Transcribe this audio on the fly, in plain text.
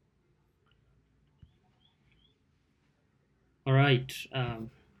Right.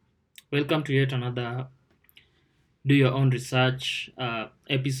 Welcome to yet another Do Your Own Research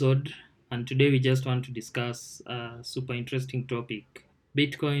episode. And today we just want to discuss a super interesting topic.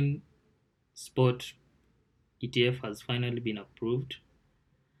 Bitcoin spot ETF has finally been approved.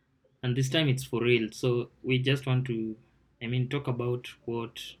 And this time it's for real. So we just want to, talk about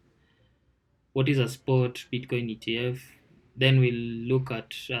what is a spot Bitcoin ETF. Then we'll look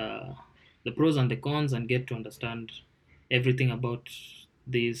at the pros and the cons and get to understand everything about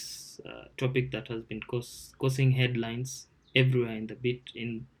this topic that has been causing headlines everywhere in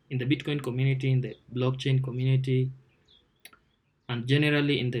the Bitcoin community, in the blockchain community, and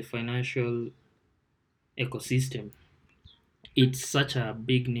generally in the financial ecosystem. It's such a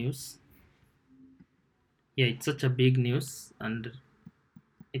big news. Yeah, it's such a big news, and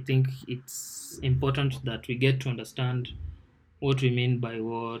I think it's important that we get to understand what we mean by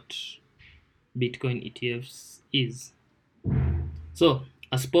what Bitcoin ETFs is. So,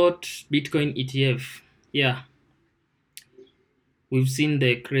 a spot Bitcoin ETF. Yeah, we've seen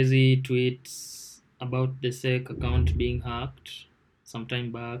the crazy tweets about the SEC account being hacked some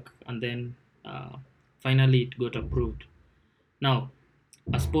time back, and then finally it got approved. Now,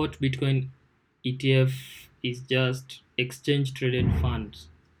 a spot Bitcoin ETF is just exchange traded funds.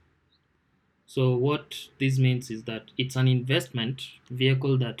 So, what this means is that it's an investment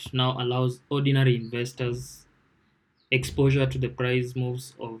vehicle that now allows ordinary investors exposure to the price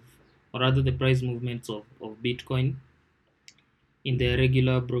moves of, or rather, the price movements of Bitcoin in their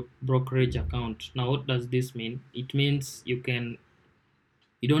regular brokerage account. Now, what does this mean? It means you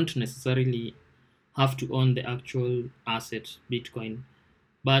don't necessarily have to own the actual asset Bitcoin,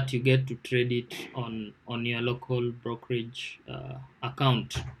 but you get to trade it on your local brokerage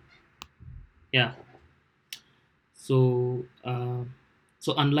account. Yeah. So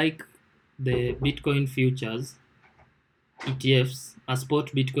so unlike the Bitcoin futures ETFs, a spot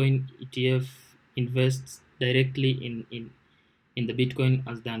Bitcoin ETF invests directly in the Bitcoin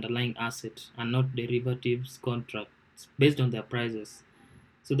as the underlying asset and not derivatives contracts based on their prices.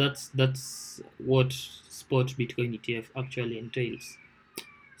 So that's what spot Bitcoin ETF actually entails.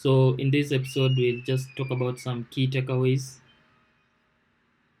 So in this episode, we'll just talk about some key takeaways.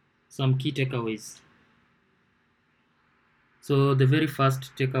 So the very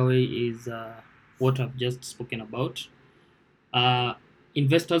first takeaway is what I've just spoken about. Uh,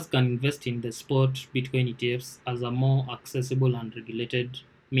 Investors can invest in the spot Bitcoin ETFs as a more accessible and regulated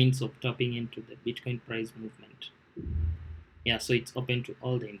means of tapping into the Bitcoin price movement. Yeah, so it's open to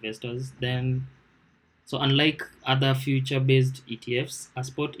all the investors. Then, so unlike other future-based ETFs, a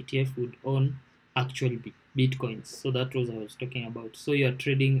spot ETF would own actual Bitcoins. So that was what I was talking about. So you're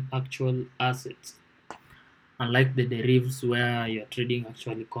trading actual assets, unlike the derivatives where you're trading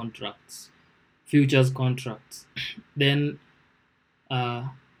actually contracts, futures contracts. Then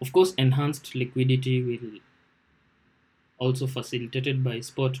of course, enhanced liquidity will also facilitated by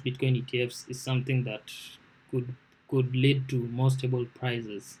spot Bitcoin ETFs is something that could could lead to more stable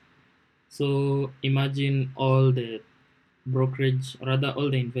prices. So imagine all the brokerage, or rather all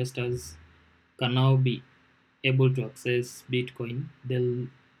the investors can now be able to access Bitcoin.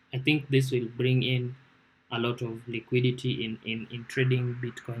 I think this will bring in a lot of liquidity in trading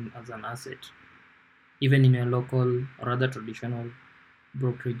Bitcoin as an asset, even in your local or other traditional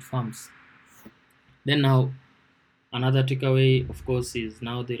brokerage firms. Then now another takeaway, of course, is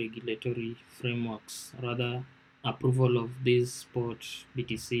now the regulatory frameworks, rather approval of these spot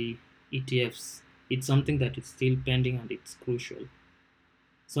BTC ETFs. It's something that is still pending and it's crucial.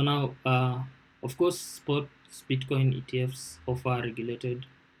 So now, of course, spot Bitcoin ETFs offer regulated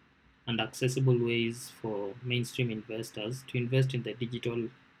and accessible ways for mainstream investors to invest in the digital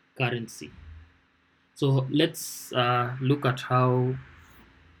currency. So let's look at how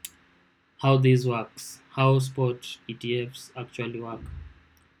this works, how spot ETFs actually work.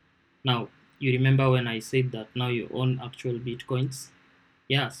 Now, you remember when I said that now you own actual Bitcoins?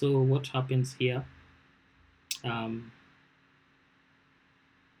 Yeah, so what happens here? Um,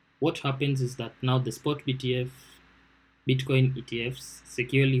 what happens is that now the spot Bitcoin ETFs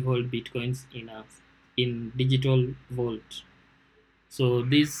securely hold Bitcoins in digital vault. So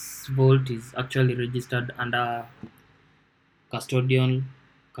this vault is actually registered under custodians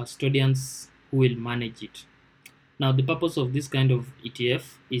who will manage it. Now, the purpose of this kind of ETF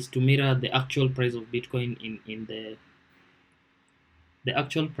is to mirror the actual price of Bitcoin in the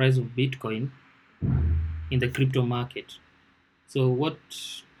actual price of Bitcoin in the crypto market. So, what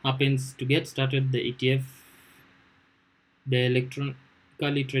happens to get started? The ETF, the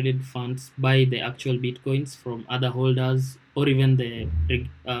electronically traded funds, buy the actual Bitcoins from other holders or even the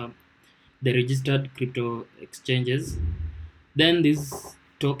registered crypto exchanges. Then these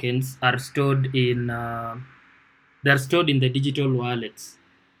tokens are stored in they're stored in the digital wallets.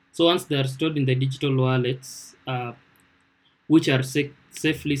 So once they are stored in the digital wallets, which are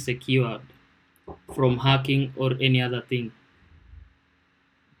safely secured from hacking or any other thing.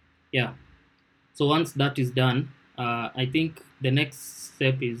 Yeah. So once that is done, I think the next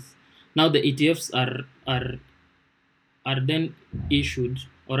step is now the ETFs are then issued,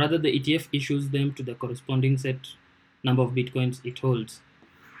 or rather the ETF issues them to the corresponding set number of bitcoins it holds.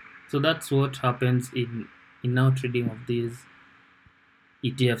 So that's what happens in now trading of these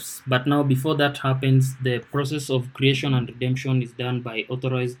ETFs. But now before that happens, the process of creation and redemption is done by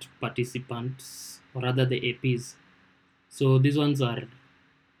authorized participants, or rather the APs. So these ones are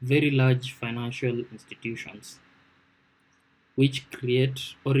very large financial institutions which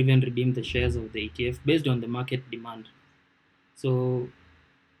create or even redeem the shares of the ETF based on the market demand. So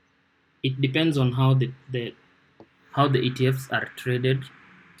it depends on how the ETFs are traded.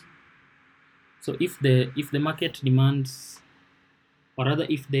 So if the market demands, or rather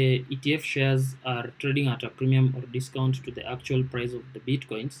if the ETF shares are trading at a premium or discount to the actual price of the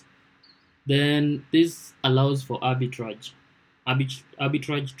bitcoins, then this allows for arbitrage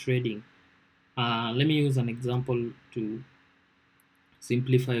trading. Let me use an example to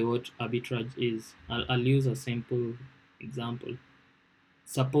simplify what arbitrage is. I'll use a simple example.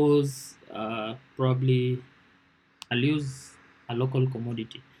 Suppose probably I'll use a local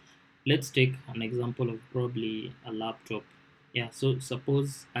commodity. Let's take an example of probably a laptop. Yeah, so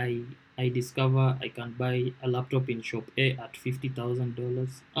suppose I discover I can buy a laptop in shop A at $50,000.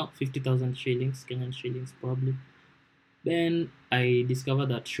 50,000 shillings, Kenyan shillings probably. Then I discover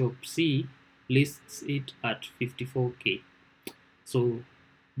that shop C lists it at 54k. So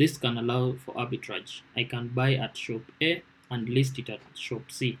this can allow for arbitrage. I can buy at shop A and list it at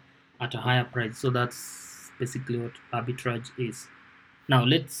shop C at a higher price. So that's basically what arbitrage is. Now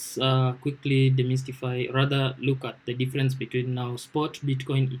let's quickly demystify, rather look at the difference between now spot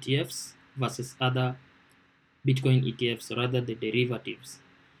Bitcoin ETFs versus other Bitcoin ETFs, or rather the derivatives.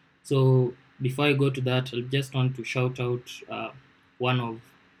 So before I go to that, I just want to shout out one of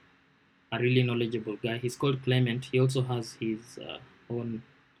a really knowledgeable guy. He's called Clement. He also has his own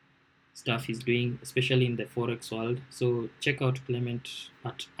stuff he's doing, especially in the forex world. So check out Clement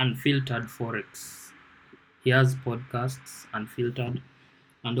at Unfiltered Forex. He has podcasts, Unfiltered,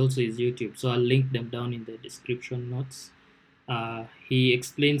 and also his YouTube. So I'll link them down in the description notes. He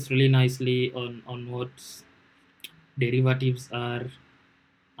explains really nicely on what derivatives are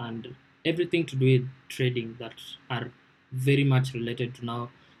and everything to do with trading that are very much related to now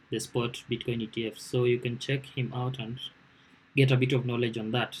the spot Bitcoin ETFs. So you can check him out and get a bit of knowledge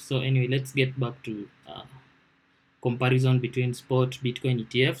on that. So anyway, let's get back to comparison between spot Bitcoin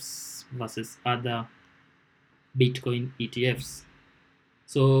ETFs versus other Bitcoin ETFs.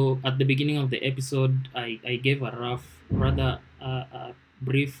 So at the beginning of the episode, I gave a rough, rather a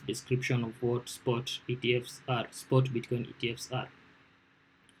brief description of what spot ETFs are, spot Bitcoin ETFs are.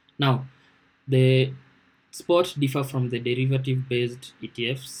 Now, the spot differ from the derivative-based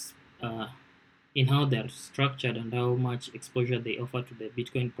ETFs in how they are structured and how much exposure they offer to the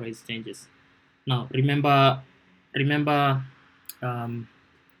Bitcoin price changes. Now, remember, um,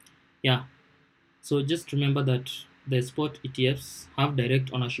 yeah. So just remember that the spot ETFs have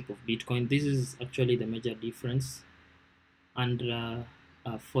direct ownership of Bitcoin. This is actually the major difference. And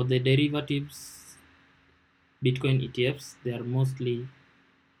for the derivatives, Bitcoin ETFs, they are mostly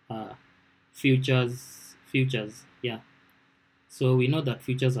uh, futures. Yeah. So we know that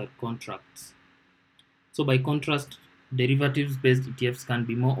futures are contracts. So by contrast, derivatives-based ETFs can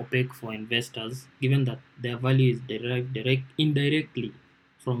be more opaque for investors, given that their value is derived indirectly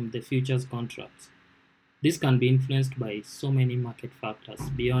from the futures contracts. This can be influenced by so many market factors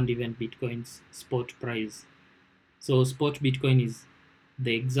beyond even Bitcoin's spot price. So spot Bitcoin is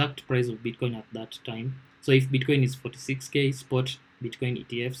the exact price of Bitcoin at that time. So if Bitcoin is 46k, spot Bitcoin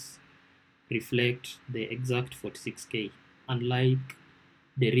ETFs reflect the exact 46k, unlike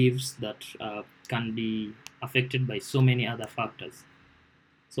derivatives that can be affected by so many other factors.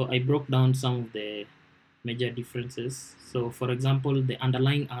 So I broke down some of the major differences. So for example, the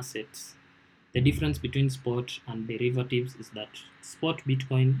underlying assets. The difference between spot and derivatives is that spot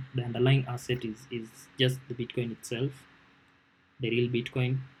Bitcoin, the underlying asset is just the Bitcoin itself, the real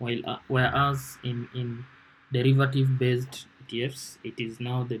Bitcoin, while whereas in derivative based ETFs, it is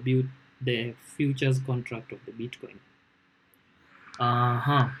now the futures contract of the Bitcoin.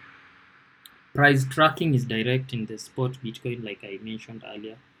 Uh-huh. Price tracking is direct in the spot Bitcoin, like I mentioned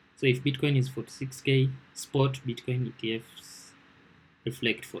earlier. So if Bitcoin is 46k, spot Bitcoin ETFs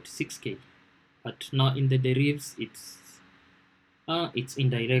reflect 46k. But now in the derivatives, it's It's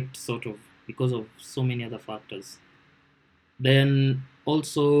indirect, sort of, because of so many other factors. Then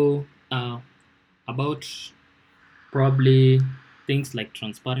also about probably things like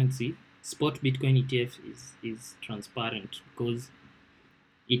transparency. Spot Bitcoin ETF is transparent because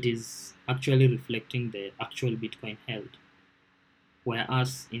it is actually reflecting the actual Bitcoin held,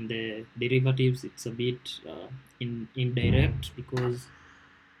 whereas in the derivatives it's a bit indirect because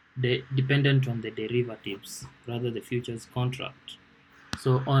they dependent on the derivatives rather the futures contract.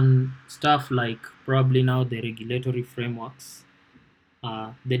 So on stuff like probably now the regulatory frameworks,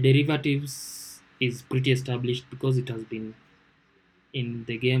 the derivatives is pretty established because it has been in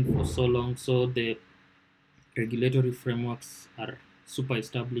the game for so long. So the regulatory frameworks are super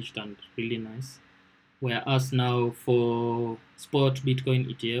established and really nice. Whereas now for spot Bitcoin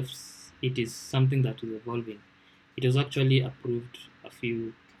ETFs, it is something that is evolving. It was actually approved a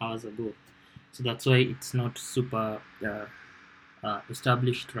few hours ago. So that's why it's not super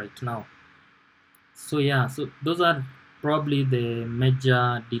established right now. So yeah, so those are probably the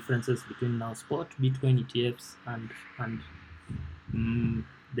major differences between now spot Bitcoin ETFs and mm,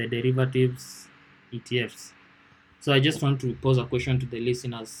 the derivatives ETFs. So I just want to pose a question to the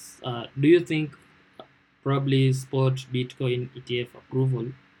listeners. Do you think probably spot Bitcoin ETF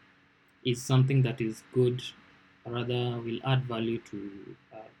approval is something that is good, or rather will add value to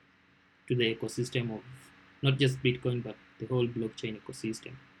the ecosystem of not just Bitcoin but the whole blockchain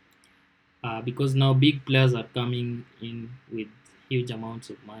ecosystem? Because now big players are coming in with huge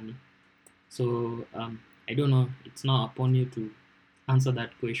amounts of money. So I don't know. It's now upon you to answer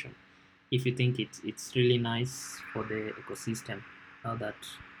that question. If you think it's really nice for the ecosystem now that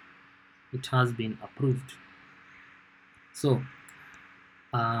it has been approved. So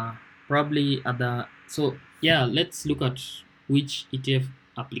uh, probably other. So yeah, let's look at which ETF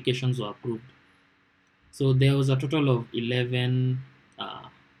applications were approved. So there was a total of 11.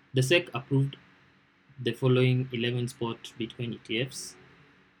 The SEC approved the following 11 spot Bitcoin ETFs.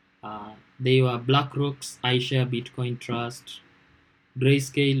 They were BlackRock's iShare Bitcoin Trust,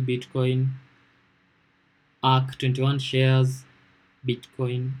 Grayscale Bitcoin, ARC 21 Shares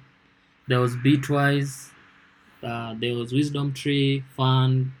Bitcoin. There was Bitwise, there was Wisdom Tree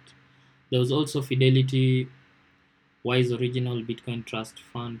Fund, there was also Fidelity Wise Original Bitcoin Trust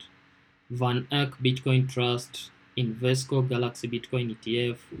Fund, Van Eck Bitcoin Trust, Invesco Galaxy Bitcoin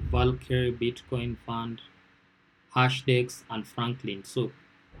ETF, Valkyrie Bitcoin Fund, Hashdex, and Franklin. So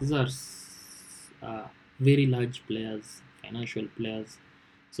these are very large players, financial players.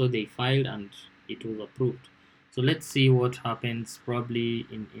 So they filed and it was approved. So let's see what happens probably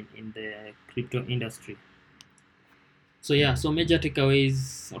in the crypto industry. So yeah, so major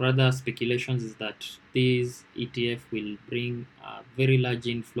takeaways, rather speculations, is that this ETF will bring a very large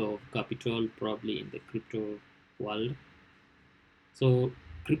inflow of capital probably in the crypto world. So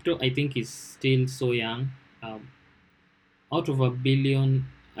crypto, I think, is still so young. Um, Out of a billion,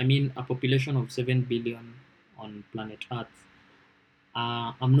 I mean a population of 7 billion on planet Earth,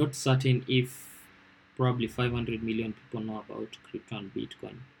 I'm not certain if probably 500 million people know about crypto and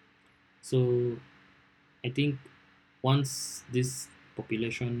Bitcoin. So I think once this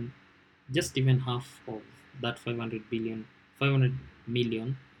population, just even half of that 500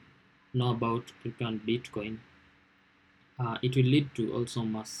 million know about crypto and Bitcoin, it will lead to also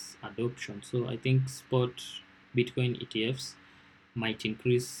mass adoption. So I think spot Bitcoin ETFs might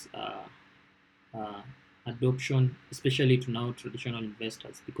increase uh, adoption, especially to now traditional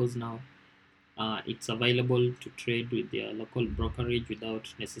investors, because now it's available to trade with their local brokerage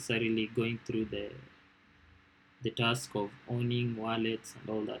without necessarily going through the task of owning wallets and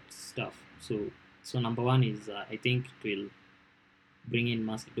all that stuff. So number one is I think it will bring in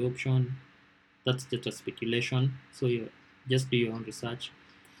mass adoption. That's just a speculation. So you just do your own research.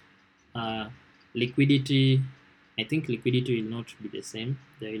 Uh, Liquidity, I think liquidity will not be the same.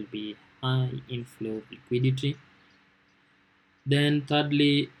 There will be high inflow of liquidity. Then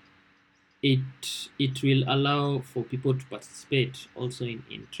thirdly, it will allow for people to participate also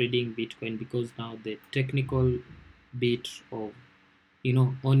in trading Bitcoin, because now the technical bit of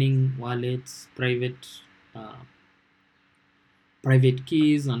owning wallets, uh, private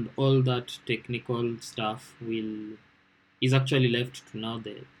keys and all that technical stuff will is actually left to now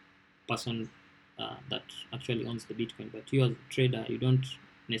the person that actually owns the Bitcoin. But you as a trader, you don't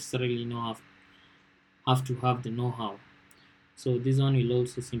necessarily have to have the know-how. So this one will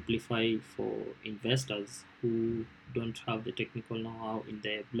also simplify for investors who don't have the technical know-how in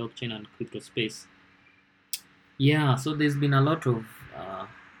the blockchain and crypto space. Yeah, so there's been a lot of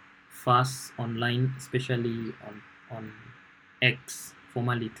fuss online, especially on X,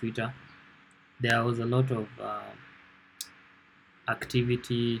 formerly Twitter. There was a lot of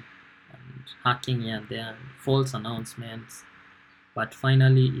activity and hacking here and there, and false announcements. But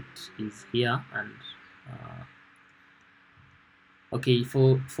finally, it is here. And uh, okay,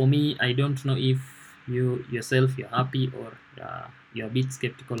 for me, I don't know if you yourself you're happy or you're a bit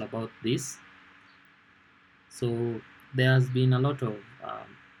skeptical about this. So there has been a lot of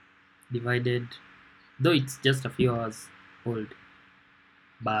divided, though it's just a few hours old.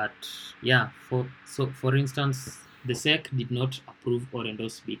 But yeah, for instance, the SEC did not approve or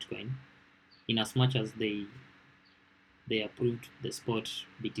endorse Bitcoin in as much as they approved the spot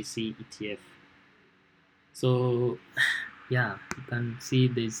BTC ETF. So yeah, you can see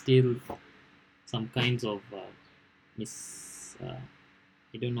there's still some kinds of mis.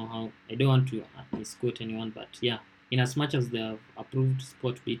 I don't know how. I don't want to misquote anyone, but yeah, in as much as they have approved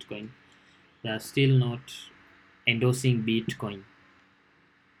spot Bitcoin, they are still not endorsing Bitcoin.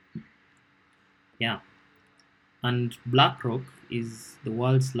 Yeah, and BlackRock is the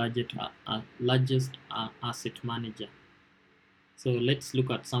world's largest asset manager. So let's look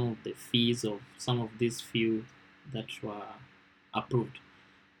at some of the fees of some of these few that were approved.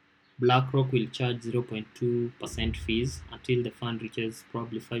 BlackRock will charge 0.2% fees until the fund reaches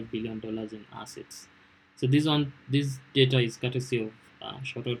probably $5 billion in assets. So this data is courtesy of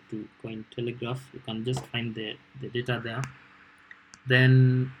shout out to Cointelegraph. You can just find the data there.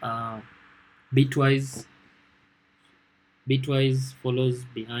 Then Bitwise Bitwise follows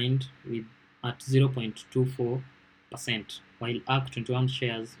behind with at 0.24%, while ARK21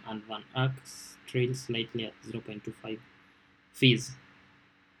 shares and Van Ark trail slightly at 0.25 fees.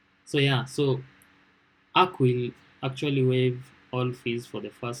 So yeah, so ARK will actually waive all fees for the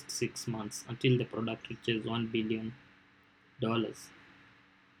first 6 months until the product reaches $1 billion.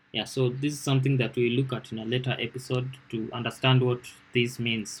 Yeah, so this is something that we look at in a later episode to understand what this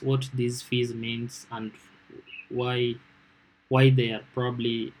means, what these fees means, and why they are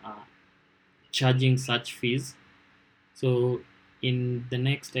probably charging such fees. So in the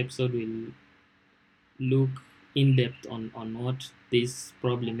next episode, we'll look in depth on what this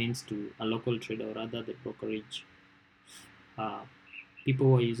probably means to a local trader, or rather the brokerage uh, people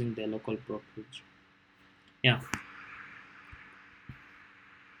who are using their local brokerage. Yeah.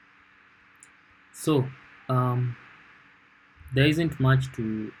 So there isn't much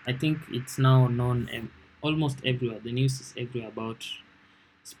to. I think it's now known almost everywhere. The news is everywhere about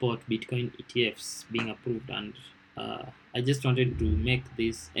spot Bitcoin ETFs being approved, and I just wanted to make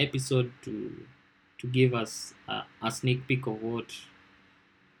this episode to give us a sneak peek of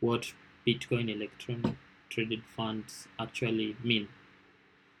what Bitcoin electronic traded funds actually mean.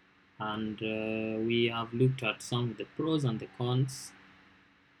 And we have looked at some of the pros and the cons.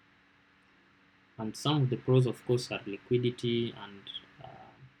 And some of the pros, of course, are liquidity and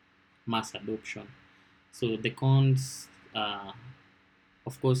mass adoption. So the cons,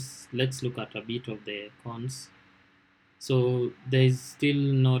 of course, let's look at a bit of the cons. So there is still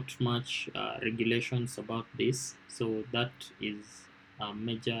not much regulations about this. So that is a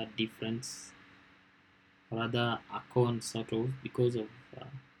major difference, rather a con sort of, because of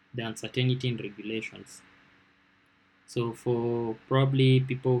the uncertainty in regulations. So for probably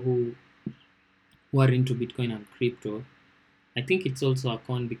people who are into Bitcoin and crypto, I think it's also a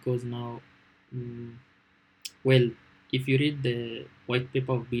con because now, mm, well, if you read the white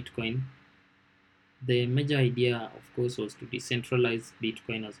paper of Bitcoin, the major idea, of course, was to decentralize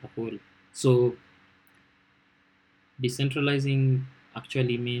Bitcoin as a whole. So decentralizing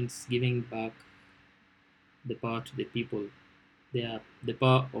actually means giving back the power to the people, the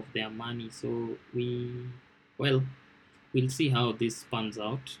power of their money. So well, we'll see how this pans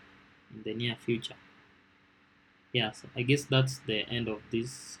out in the near future. Yeah, so I guess that's the end of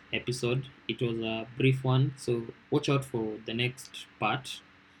this episode. It was a brief one, so watch out for the next part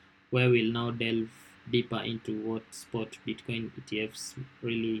where we'll now delve deeper into what spot Bitcoin ETFs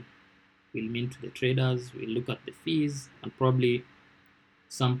really will mean to the traders. We'll look at the fees and probably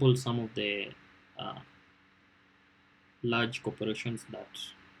sample some of the uh, large corporations that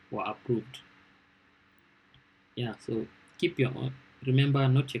were approved. Yeah, so keep your remember,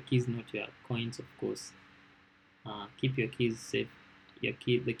 not your keys, not your coins, of course. Keep your keys safe.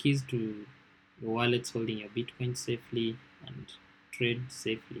 The keys to your wallets holding your Bitcoin safely and trade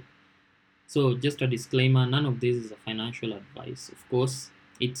safely. So just a disclaimer: none of this is a financial advice. Of course,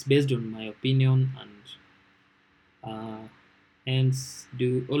 it's based on my opinion, and hence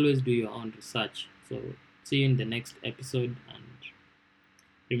do always do your own research. So see you in the next episode, and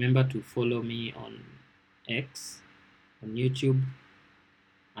remember to follow me on X, on YouTube,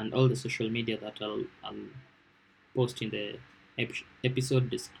 and all the social media that I'll post in the episode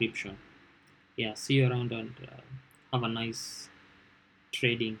description. Yeah, see you around, and have a nice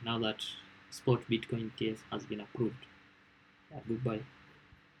trading now that spot Bitcoin case has been approved. Yeah, goodbye.